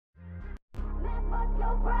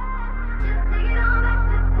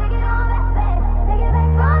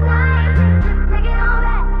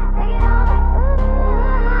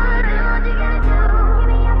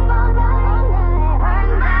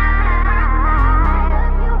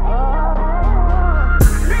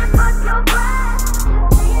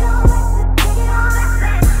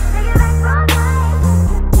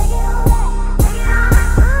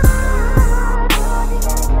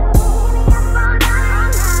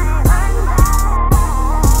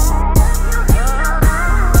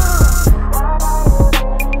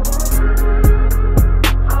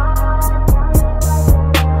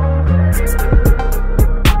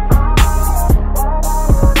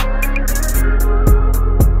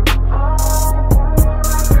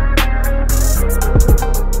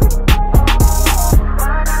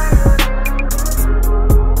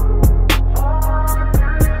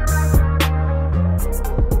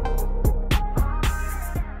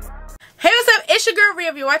it's your girl Rhea.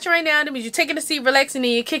 If you're watching right now, that means you're taking a seat, relaxing,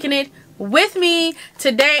 and you're kicking it with me.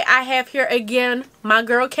 Today I have here again my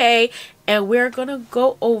girl Kay, and we're gonna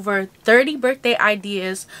go over 30 birthday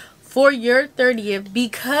ideas for your 30th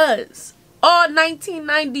because all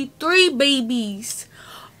 1993 babies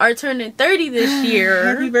are turning 30 this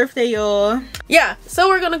year. Happy birthday, y'all. Yeah, so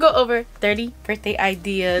we're gonna go over 30 birthday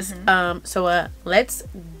ideas. Let's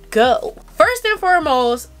go. First and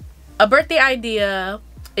foremost, a birthday idea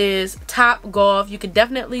is Top Golf. You could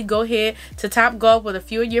definitely go ahead to Top Golf with a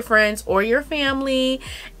few of your friends or your family,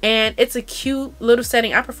 and it's a cute little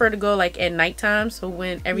setting. I prefer to go like at nighttime, so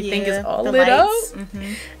when everything is all lit up,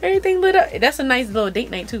 everything lit up. That's a nice little date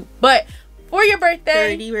night too. But for your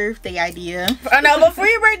birthday, 30 birthday idea. I know, but for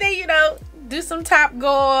your birthday, you know, do some Top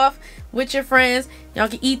Golf with your friends. Y'all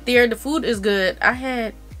can eat there. The food is good. I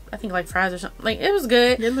had, I think, like fries or something. Like, it was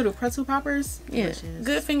good. Your little pretzel poppers. Yeah. Delicious.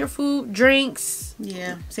 Good finger food, drinks.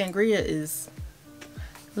 Yeah. Sangria is.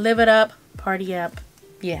 Live it up, party up.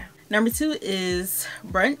 Yeah. Number 2 is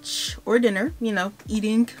brunch or dinner. You know,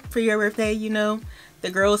 eating for your birthday. You know,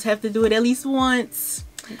 the girls have to do it at least once.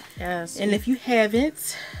 Yes. And if you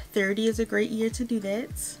haven't, 30 is a great year to do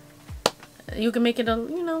that. You can make it a,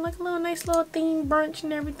 you know, like a little nice little theme brunch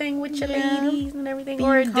and everything with your ladies and everything. Theme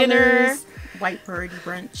or a dinner. colors, white party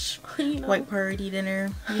brunch. You know. White party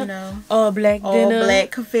dinner, you know. All black dinner. All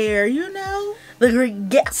black affair, you know. The Great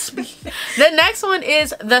Gatsby. The next one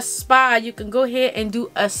is the spa. You can go ahead and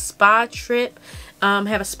do a spa trip.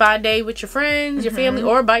 Have a spa day with your friends, your family,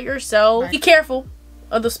 or by yourself. Be careful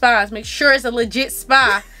of the spas. Make sure it's a legit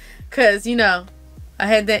spa. Because, you know, I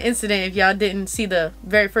had that incident if y'all didn't see the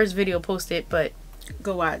very first video posted, but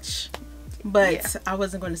go watch. But I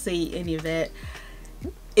wasn't going to say any of that.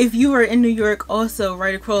 If you are in New York, also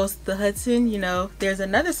right across the Hudson, you know, there's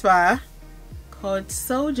another spa called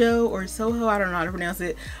Sojo or Soho. I don't know how to pronounce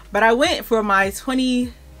it. But I went for my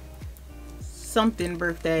 20-something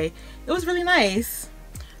birthday. It was really nice.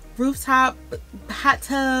 Rooftop, hot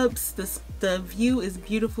tubs. The view is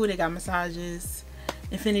beautiful. They got massages.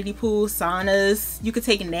 Infinity pool, saunas. You could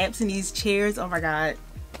take naps in these chairs. Oh my god.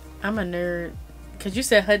 I'm a nerd. Because you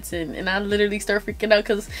said Hudson, and I literally start freaking out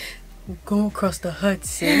because go across the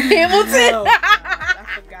Hudson. Hamilton. Oh,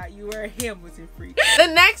 I forgot you were a Hamilton freak. The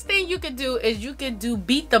next thing you could do is you could do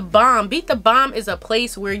Beat the Bomb. Beat the Bomb is a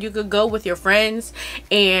place where you could go with your friends,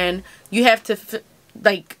 and you have to,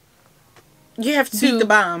 like, you have to beat the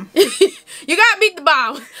bomb. You gotta beat the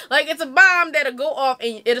bomb. Like, it's a bomb that'll go off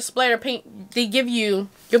and it'll splatter paint. They give you,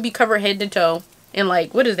 you'll be covered head to toe in,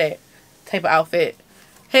 like, what is that type of outfit?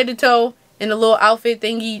 Head to toe in a little outfit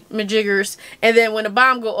thingy majiggers, and then when the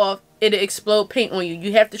bomb go off, it'll explode paint on you.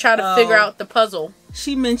 You have to try to figure out the puzzle.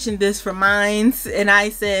 She mentioned this for mines, and I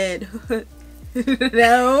said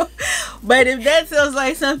no. But if that sounds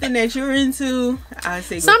like something that you're into, I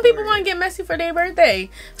say go some people for want to get messy for their birthday,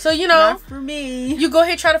 so you know. Not for me. You go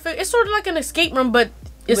ahead, try to figure. It's sort of like an escape room, but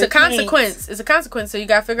it's a consequence. Paint. It's a consequence. So you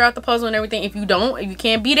gotta figure out the puzzle and everything. If you you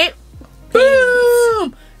can't beat it,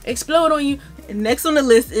 boom, explode on you. Next on the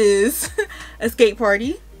list is a skate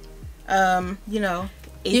party. You know,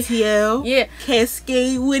 ATL,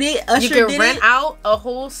 Cascade with it. Usher you can rent out a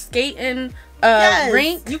whole skating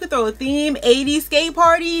rink. You could throw a theme 80s skate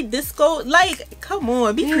party, disco. Like, come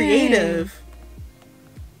on, be creative.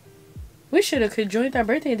 We should have joined our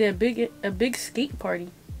birthday and did a big skate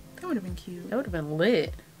party. That would have been cute. That would have been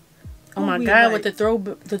lit. Oh my god, with the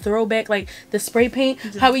throwback, like the spray paint.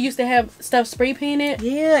 How we used to have stuff spray painted.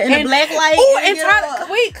 Yeah, and a black light. Oh, and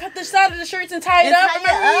cut the side of the shirts and tie it up.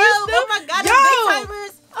 Oh my god, the big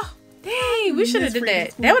timers. Oh, dang, we should have did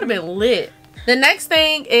that. That would have been lit. The next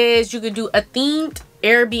thing is you could do a themed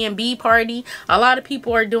Airbnb party. A lot of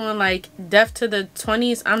people are doing like Death to the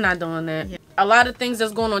 20s. I'm not doing that. Yeah. A lot of things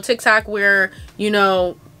that's going on TikTok where, you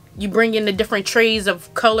know, you bring in the different trays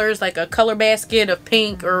of colors, like a color basket of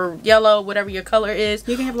pink or yellow, whatever your color is.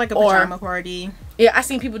 You can have like a pajama party. Yeah, I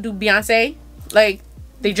seen people do Beyonce. Like,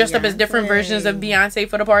 they dressed up as different versions of Beyonce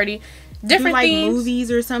for the party. Different like themes.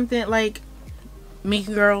 Movies or something, like Mean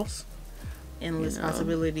Girls. Endless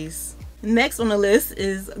possibilities. Next on the list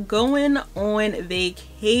is going on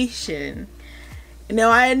vacation.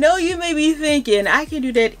 Now, I know you may be thinking, I can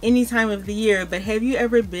do that any time of the year, but have you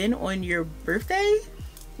ever been on your birthday?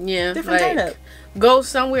 Yeah, different lineup. Go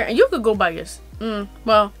somewhere, and you could go by yourself.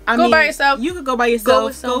 Well, I mean, by yourself. You could go by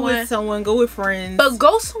yourself. Go with someone. Go with friends. But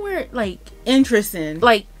go somewhere like interesting,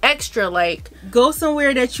 like extra. Like go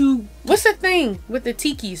somewhere that you. What's the thing with the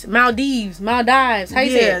tikis? Maldives. How you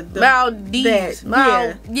say it? Maldives.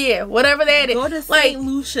 Whatever that is. Go to St.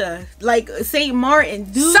 Lucia, like St. Martin.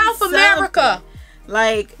 Do South America.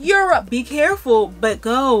 Like, Europe. Be careful, but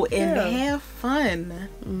go and have fun.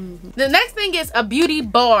 The next thing is a beauty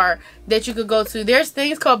bar that you could go to. There's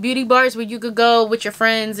things called beauty bars where you could go with your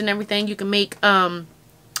friends and everything. You can make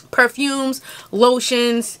perfumes,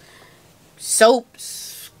 lotions,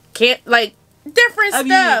 soaps, like different stuff.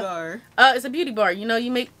 Beauty bar. It's a beauty bar. You know,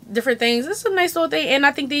 you make different things. It's a nice little thing, and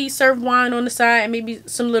I think they serve wine on the side and maybe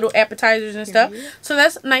some little appetizers and stuff. So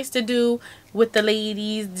that's nice to do with the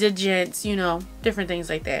ladies, the gents, you know, different things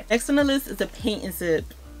like that. Next on the list is a paint and sip.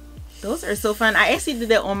 Those are so fun. I actually did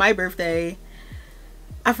that on my birthday.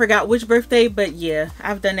 I forgot which birthday, but yeah,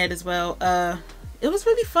 I've done that as well. It was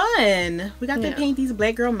really fun. We got to paint these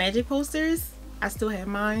Black Girl Magic posters. I still have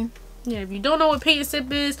mine. Yeah, if you don't know what paint and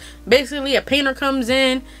sip is, basically a painter comes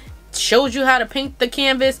in, shows you how to paint the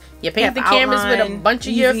canvas. You paint the canvas with a bunch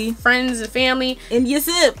of your friends and family. And you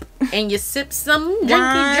sip. And you sip some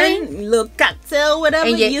drinky drink. Little cocktail, whatever.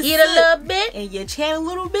 And you eat a little bit. And you chat a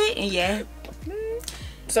little bit. And you...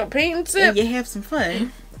 So paint and sip. And you have some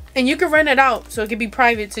fun. And you can rent it out so it can be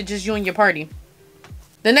private to just you and your party.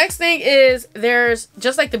 The next thing is there's,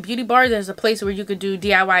 just like the beauty bar, there's a place where you could do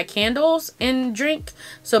DIY candles and drink.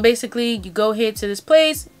 So basically you go ahead to this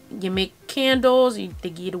place, you make candles, they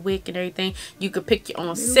give you the wick and everything. You could pick your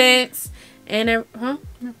own scents and you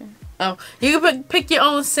can pick your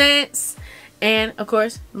own scents, and of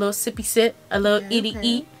course a little sippy sip, a little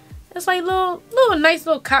eat. It's like little nice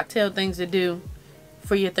little cocktail things to do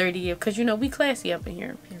for your 30th, because you know we classy up in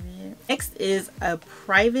here. Period. Next is a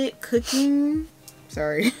private cooking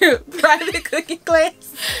class.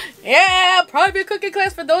 Yeah, private cooking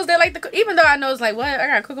class for those that like to cook. Even though I know it's like, what, I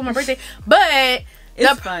gotta cook on my birthday, but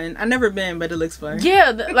it's fun. I've never been, but it looks fun.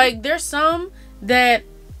 Yeah, like there's some that,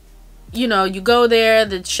 you know, you go there,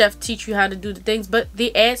 the chef teach you how to do the things, but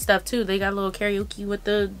they add stuff too. They got a little karaoke with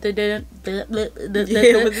the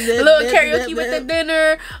karaoke with the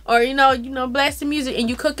dinner, or you know, blasting music, and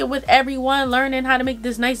you cook it with everyone, learning how to make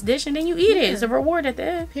this nice dish, and then you eat it. It's a reward at the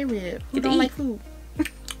end. Period. Who don't like food?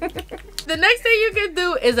 The next thing you can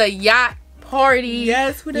do is a yacht party.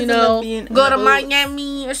 Yes, who doesn't love being go to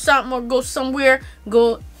Miami or something, or go somewhere,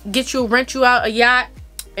 rent you out a yacht,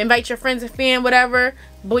 invite your friends and fam, whatever,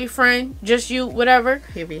 boyfriend, just you, whatever.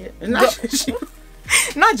 Period. Not just you.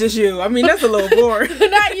 Not just you. I mean, that's a little boring.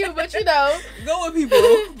 Not you, but you know. Go with people,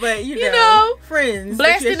 but you know, friends.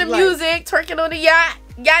 Blasting the music, twerking on the yacht,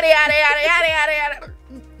 yada yada yada yada yada yada.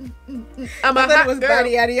 I'm a hot girl.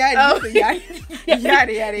 Yada yada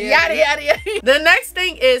yada yada yada. The next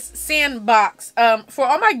thing is Sandbox. For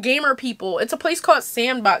all my gamer people, it's a place called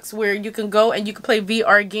Sandbox where you can go and you can play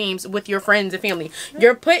VR games with your friends and family.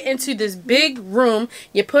 You're put into this big room.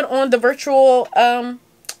 You put on the virtual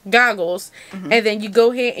goggles, and then you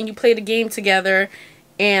go ahead and you play the game together.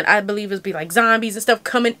 And I believe it'll be like zombies and stuff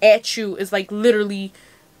coming at you. It's like literally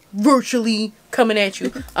virtually coming at you.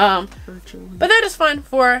 But that is fun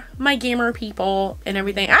for my gamer people and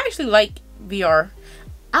everything. I actually like VR.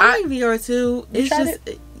 I like VR too. It's just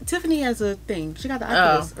Tiffany has a thing. She got the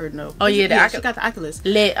Oculus or no? Oh yeah, she got the Oculus.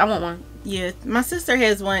 Lit. I want one. Yeah, my sister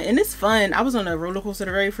has one, and it's fun. I was on a roller coaster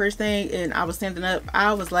the very first thing, and I was standing up.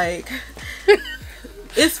 I was like,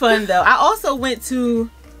 it's fun though. I also went to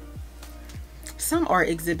some art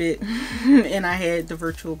exhibit and I had the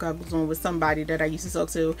virtual goggles on with somebody that I used to talk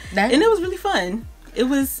to, and it was really fun. It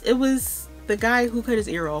was the guy who cut his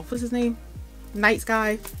ear off. What's his name? Night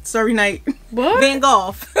Sky. Sorry, Night. What? Van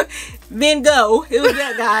Gogh. Van Gogh. It was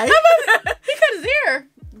that guy. He cut his ear.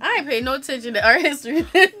 I ain't paying no attention to art history.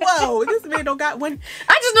 Whoa, this man don't got one.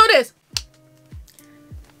 I just know this.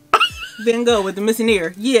 Van Gogh with the missing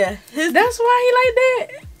ear. Yeah. That's why he like that.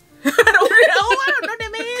 I don't know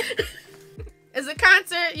that man. It's a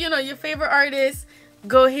concert, you know, your favorite artist.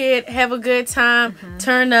 Go ahead, have a good time,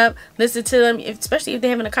 turn up, listen to them, especially if they're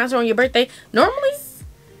having a concert on your birthday. Normally,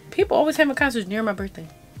 people always have a concert near my birthday.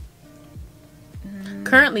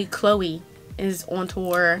 Currently, Chloe is on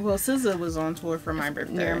tour. Well, SZA was on tour for my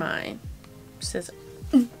birthday. Near mine. SZA.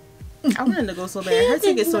 I wanted to go so bad. Her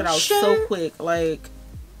ticket sold out so quick. Like,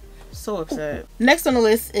 so upset. Next on the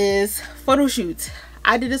list is photo shoots.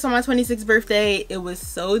 I did this on my 26th birthday. It was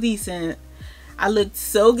so decent. I looked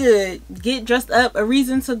so good. Get dressed up. A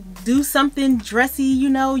reason to do something dressy, you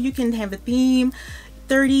know. You can have a theme.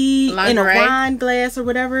 30 lingerie in a wine glass or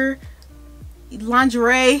whatever.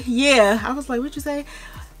 Lingerie. Yeah. I was like, what you say?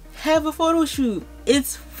 Have a photo shoot.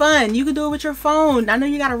 It's fun. You can do it with your phone. I know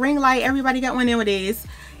you got a ring light. Everybody got one nowadays.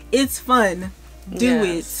 It's fun. Do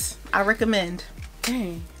it. I recommend.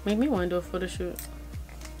 Dang. Make me want to do a photo shoot.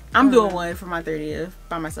 I'm doing one for my 30th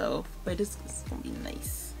by myself. But it's going to be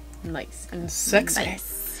nice. Nice and sexy.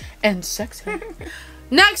 Nice. And sexy.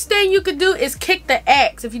 Next thing you could do is kick the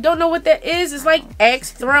axe. If you don't know what that is, it's like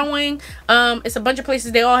axe throwing. It's a bunch of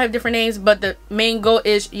places. They all have different names, but the main goal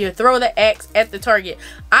is you throw the axe at the target.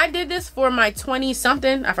 I did this for my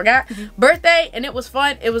 20-something, I forgot, birthday, and it was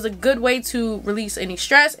fun. It was a good way to release any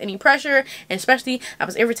stress, any pressure, and especially I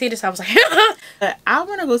was irritated, so I was like, I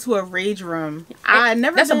want to go to a rage room.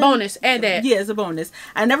 That's a bonus. Add that. Yeah, it's a bonus.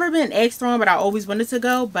 I never been axe throwing, but I always wanted to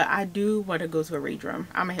go. But I do want to go to a rage room.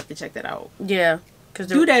 I'm gonna have to check that out. Yeah.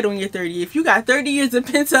 Do that on your 30. If you got 30 years of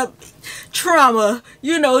pent up trauma,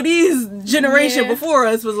 you know, these generation before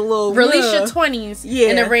us was a little release your 20s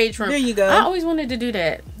in a rage room. There you go. I always wanted to do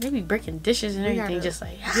that. Maybe breaking dishes and everything, just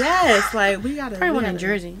like yes, like we gotta. Probably one in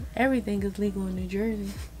Jersey. Everything is legal in New Jersey.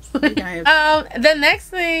 The next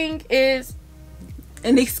thing is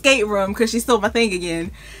an escape room because she stole my thing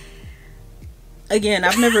again. Again,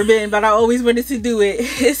 I've never been, but I always wanted to do it.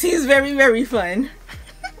 It seems very, very fun.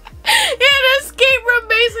 Yeah, the escape room,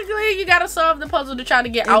 basically, you gotta solve the puzzle to try to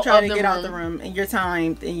get out of the room. And you're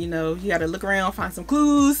timed, and you know, you gotta look around, find some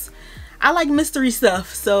clues. I like mystery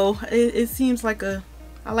stuff, so it seems like I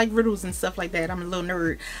like riddles and stuff like that. I'm a little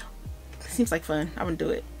nerd. It seems like fun. I would do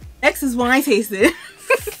it. Next is wine tasting.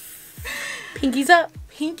 Pinkies up.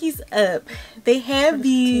 Pinkies up. They have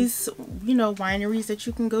these, you know, wineries that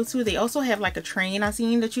you can go to. They also have like a train I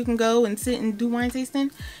seen that you can go and sit and do wine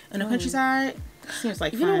tasting in the countryside. Seems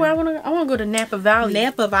like fun. You know where I want to go to Napa Valley.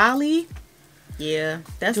 Napa Valley? Yeah,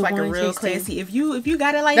 that's like a real classy. If you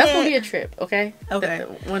got it like that. That's going to be a trip, okay? Okay.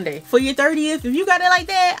 One day. For your 30th, if you got it like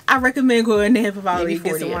that, I recommend going to Napa Valley. Maybe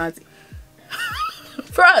 40th.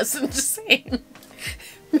 For us, I'm just saying.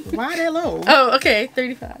 Why that low? Oh, okay,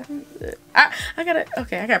 35. I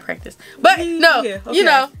gotta practice. But no, okay. You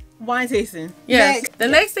know, wine tasting. Yes. The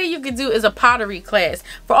next thing you could do is a pottery class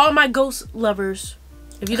for all my ghost lovers.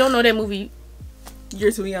 If you don't know that movie,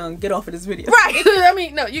 you're too young. Get off of this video. Right. I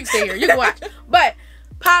mean, no, you can stay here. You can watch. But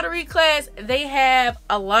pottery class, they have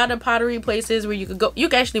a lot of pottery places where you could go. You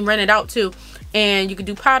can actually rent it out too. And you can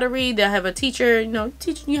do pottery. They'll have a teacher, you know,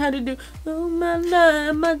 teaching you how to do, oh my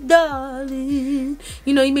love, my darling.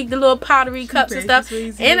 You know, you make the little pottery cups and stuff.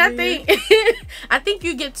 And I think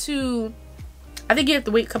you get to, I think you have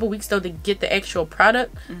to wait a couple weeks though to get the actual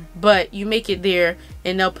product. But you make it there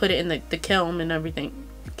and they'll put it in the kiln and everything.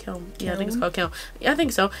 Kiln. Yeah, I think it's called kiln. Yeah, I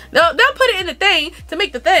think so. They'll put it in the thing to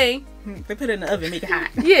make the thing. They put it in the oven, make it hot.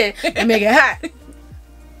 Yeah, and make it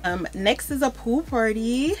hot. Next is a pool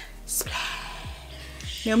party.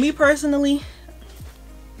 Splash. Now, me personally,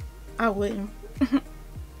 I wouldn't.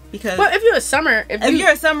 Because well, if you're a summer,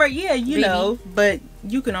 yeah, you know, but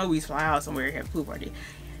you can always fly out somewhere and have a pool party.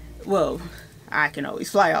 Well, I can always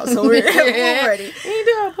fly out somewhere and have a pool party. You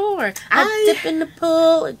do a pool party. I dip in the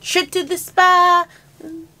pool, a trip to the spa.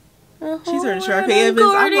 She's heard of Sharpay Evans.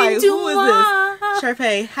 I'm like, who is this?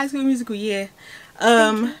 Sharpay, High School Musical, yeah.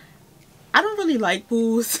 I don't really like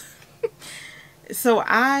pools. So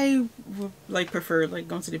I would like prefer like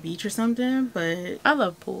going to the beach or something, but I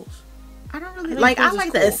love pools. I don't really like. I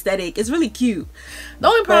like the aesthetic. It's really cute. The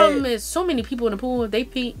only problem is so many people in the pool. They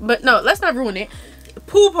pee. But no, let's not ruin it.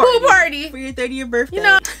 Pool party for your 30th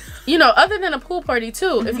birthday. You know, other than a pool party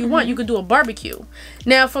too, if you want, you could do a barbecue.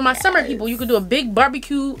 Now, for my summer people, you could do a big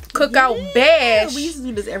barbecue cookout bash. We used to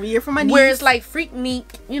do this every year for my niece. Where it's like freak neat,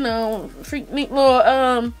 you know,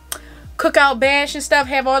 little cookout bash and stuff.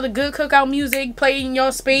 Have all the good cookout music, play in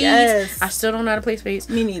your spades. Yes. I still don't know how to play spades.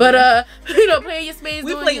 Me neither. But you know, playing your spades.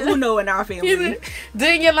 We play Uno in our family.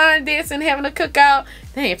 Doing your line dancing, having a cookout.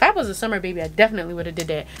 Dang, if I was a summer baby, I definitely would have did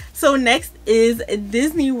that. So next is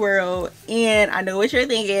Disney World, and I know what you're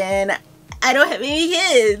thinking. I don't have any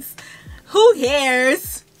kids. Who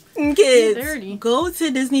cares? Kids, go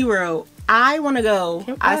to Disney World. I want to go.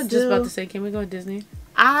 I was just about to say, can we go to Disney?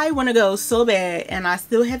 I want to go so bad, and I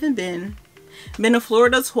still haven't been. Been to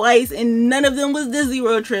Florida twice, and none of them was Disney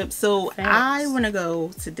World trips. So Thanks. I want to go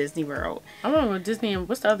to Disney World. I want to go to Disney, and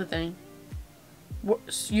what's the other thing?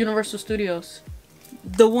 Universal Studios.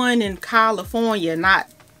 The one in California, not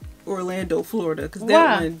Orlando, Florida, because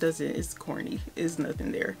that one doesn't. It's corny. It's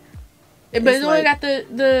nothing there. But it's only got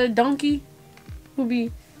the donkey who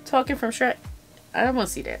be talking from Shrek. I don't want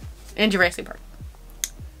to see that. And Jurassic Park.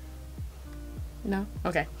 No?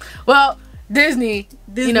 Okay. Well, Disney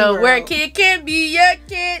you know, World. Where a kid can be your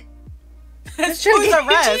kid. That's Toys R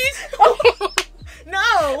Us.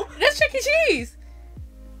 No. That's Chuck E. Cheese.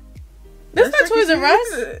 That's not Toys R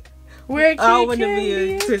Us. Where a kid I want to be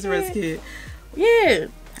a Toys R Us kid. Yeah.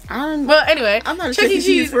 Well, anyway. I'm not a Chuck E.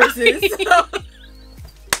 Cheese person. So.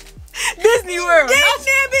 Disney World.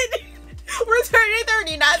 Damn it. We're turning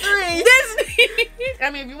 30, not 3. Disney. I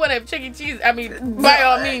mean, if you want to have chicken cheese, I mean, by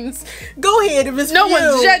all means, go ahead. If it's no for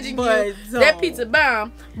one's you, judging but you. That pizza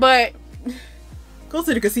bomb, but go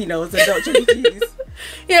to the casinos and don't chicken cheese.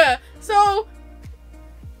 Yeah. So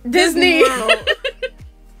Disney.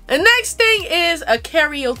 The next thing is a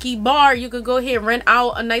karaoke bar. You could go ahead and rent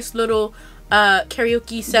out a nice little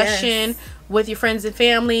karaoke session with your friends and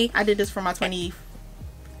family. I did this for my 20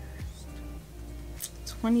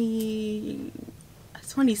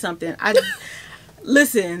 something.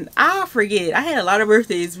 Listen, I forget. I had a lot of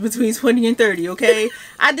birthdays between 20 and 30, okay?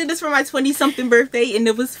 I did this for my 20 something birthday and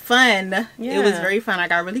it was fun. Yeah. It was very fun. I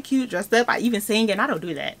got really cute, dressed up. I even sang, and I don't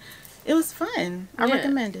do that. It was fun. I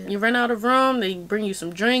recommend it. You rent out a room, they bring you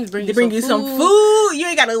some drinks, bring you some food. You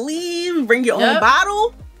ain't gotta leave. Bring your own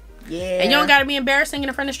bottle. Yeah. And you don't gotta be embarrassing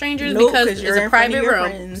in front of strangers because it's a private room.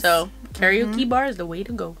 Friends. So karaoke bar is the way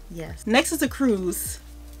to go. Yes. Next is a cruise.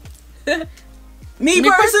 Me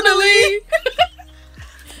personally,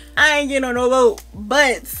 I ain't getting on no boat,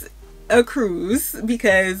 but a cruise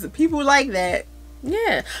because people like that.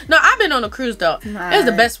 Yeah. No, I've been on a cruise though. It was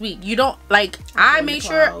the best week. You don't like. I made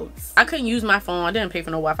sure I couldn't use my phone. I didn't pay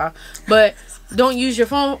for no Wi-Fi, but don't use your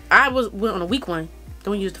phone. Went on a week one.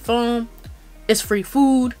 Don't use the phone. It's free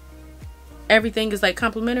food. Everything is like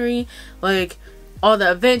complimentary. Like all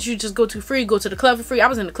the events you just go to free. Go to the club for free. I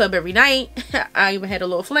was in the club every night. I even had a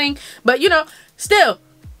little fling. But you know, still,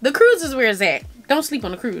 the cruise is where it's at. Don't sleep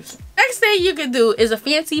on the cruise. Next thing you could do is a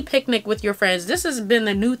fancy picnic with your friends. This has been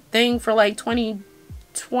the new thing for like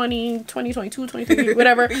 2022, 2023,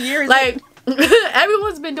 whatever. Like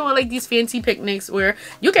everyone's been doing like these fancy picnics where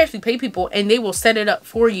you can actually pay people and they will set it up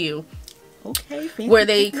for you. Okay. Where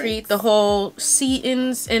they create the whole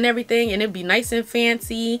seatings and everything, and it'd be nice and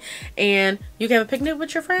fancy, and you can have a picnic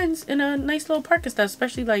with your friends in a nice little park and stuff.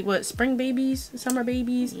 Especially like what, spring babies, summer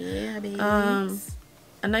babies. Yeah, babies.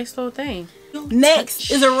 A nice little thing. Next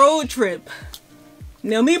is a road trip.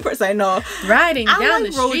 Now, me personally, no. Riding down I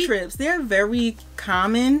like the road street. trips. They're very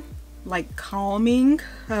common, like calming.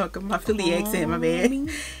 Oh, my Philly accent, my bad.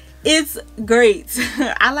 It's great.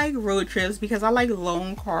 I like road trips because I like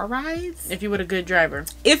long car rides. If you're with a good driver.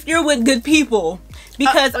 If you're with good people.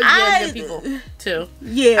 Because good people too.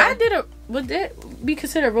 Yeah. I did would that be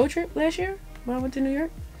considered a road trip last year when I went to New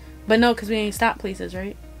York? But no, because we ain't stopped places,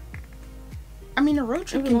 right? I mean, a road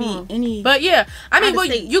trip can be any. But yeah, I mean, well,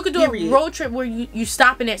 you could do period. a road trip where you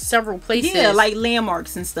stopping at several places. Yeah, like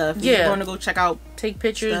landmarks and stuff. Yeah, you're going to go check out, take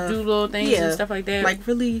pictures, do little things and stuff like that. Like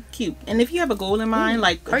really cute. And if you have a goal in mind,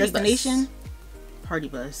 like a destination, party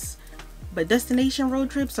bus. But destination road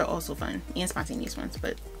trips are also fun and spontaneous ones.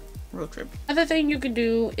 But road trip. Another thing you could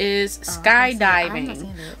do is skydiving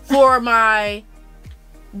for my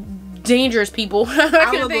dangerous people. I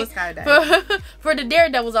will go skydiving. For the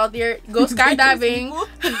daredevils out there, go skydiving.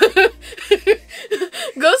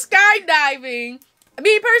 Go skydiving.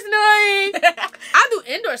 Me personally, I do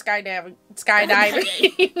indoor skydiving.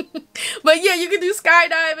 But yeah, you can do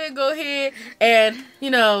skydiving. Go ahead and, you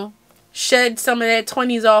know, shed some of that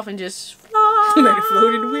 20s off and just fly. Let it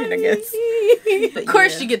float in the wind, I guess. Of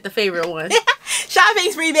course, you get the favorite one.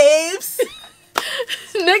 Shopping spree, babes.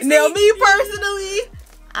 Next now, me personally,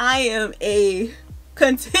 I am a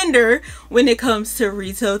contender when it comes to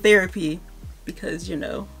retail therapy because, you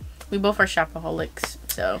know, we both are shopaholics,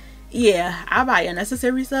 so yeah, I buy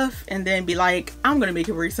unnecessary stuff and then be like, I'm gonna make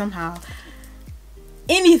it work somehow.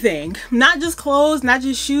 Anything, not just clothes, not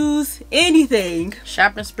just shoes, anything.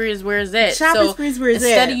 Shopping spree is where it's at. Shopping spree is where it's at.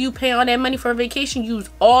 Instead of you paying all that money for a vacation, use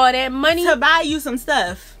all that money to buy you some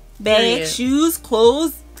stuff. Bags, shoes,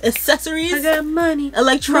 clothes, accessories. I got money.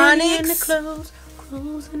 Electronics. Money in the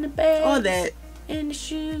clothes in the bags. All that. And the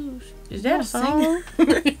shoes. Is that a song?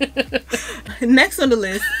 Next on the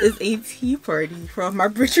list is a tea party from my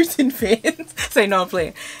Bridgerton fans. Say no, I'm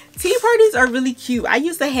playing. Tea parties are really cute. I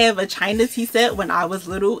used to have a China tea set when I was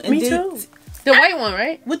little. And me too. The white one,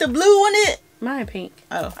 right? With the blue on it? Mine pink.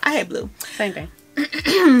 Oh, I had blue. Same thing.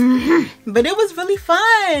 But it was really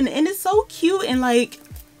fun. And it's so cute. And like,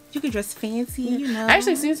 you could dress fancy, you know. I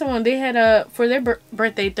actually seen someone, they had for their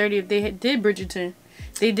birthday 30th, they did Bridgerton.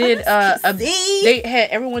 They did they had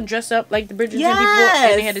everyone dress up like the Bridgerton people,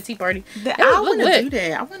 and they had a tea party. I want to do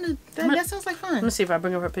that. That sounds like fun. Let me see if I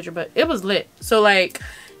bring up her picture, but it was lit. So like,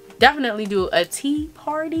 definitely do a tea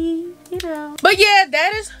party, you know. But yeah,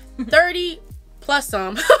 that is 30 plus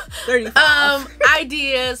some 35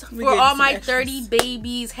 ideas for all my 30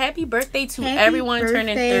 babies. Happy birthday to everyone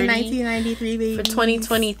turning 30. 1993 babies. For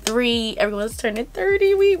 2023, everyone's turning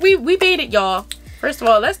 30. We made it, y'all. First of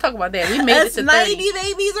all, let's talk about that. We made it to 30. 90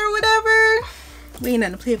 babies or whatever. We ain't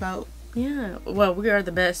nothing to play about. Yeah. Well, we are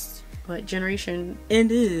the best. what generation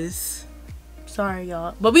it is. Sorry,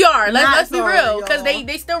 y'all, but we are. Let's be real, because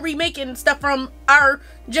they still remaking stuff from our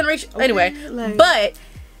generation. Okay, anyway, like, but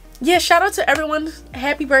yeah, shout out to everyone.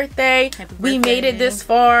 Happy birthday. We made it this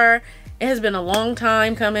far. It has been a long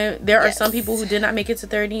time coming. There are some people who did not make it to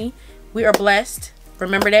 30. We are blessed.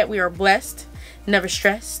 Remember that we are blessed, never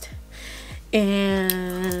stressed,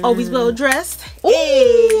 and always well dressed.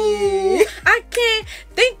 Ooh, I can't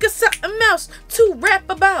think of something else to rap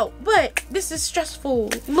about, but this is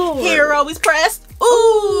stressful. Lord. Hair always pressed.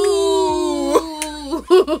 Ooh.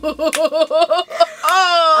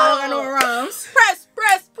 Oh, I don't got no rhymes. Press.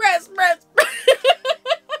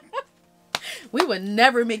 We would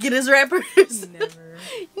never make it as rappers. Never. Never.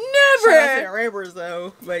 Shout out to the rappers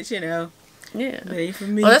though, but you know. Yeah. But for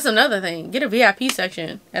me. Well, that's another thing. Get a VIP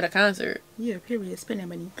section at a concert. Yeah, period. Spend that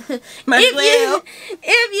money.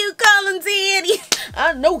 If you call him Danny,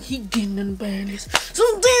 I know he getting in the baddies. So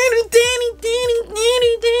Danny.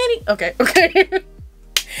 Okay.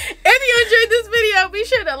 If you enjoyed this video, be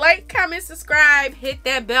sure to like, comment, subscribe, hit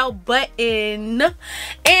that bell button,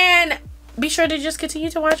 and be sure to just continue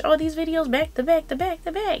to watch all these videos back to back.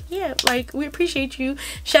 Yeah, like, we appreciate you.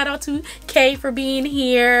 Shout out to Kay for being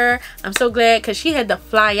here. I'm so glad, because she had to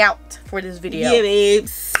fly out for this video. Yeah,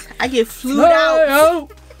 babes. I get flew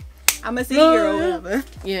out. I'm a city girl or whatever.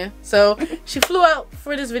 Yeah, so she flew out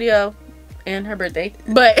for this video and her birthday.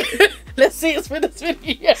 But let's see, it's for this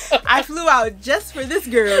video. I flew out just for this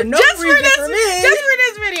girl. No just reason for me. Just for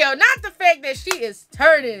this video. Not the fact that she is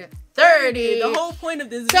turning 30. The whole point of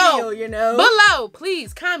this video, you know. Below,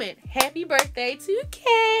 please comment happy birthday to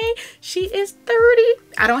Kay. She is 30.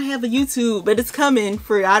 I don't have a YouTube, but it's coming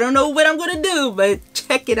for, I don't know what I'm gonna do, but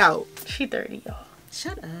check it out. She 30, y'all.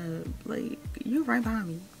 Shut up. Like, you're right behind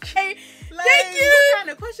me. Hey, like, thank you. What kind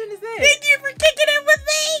of question is that? Thank you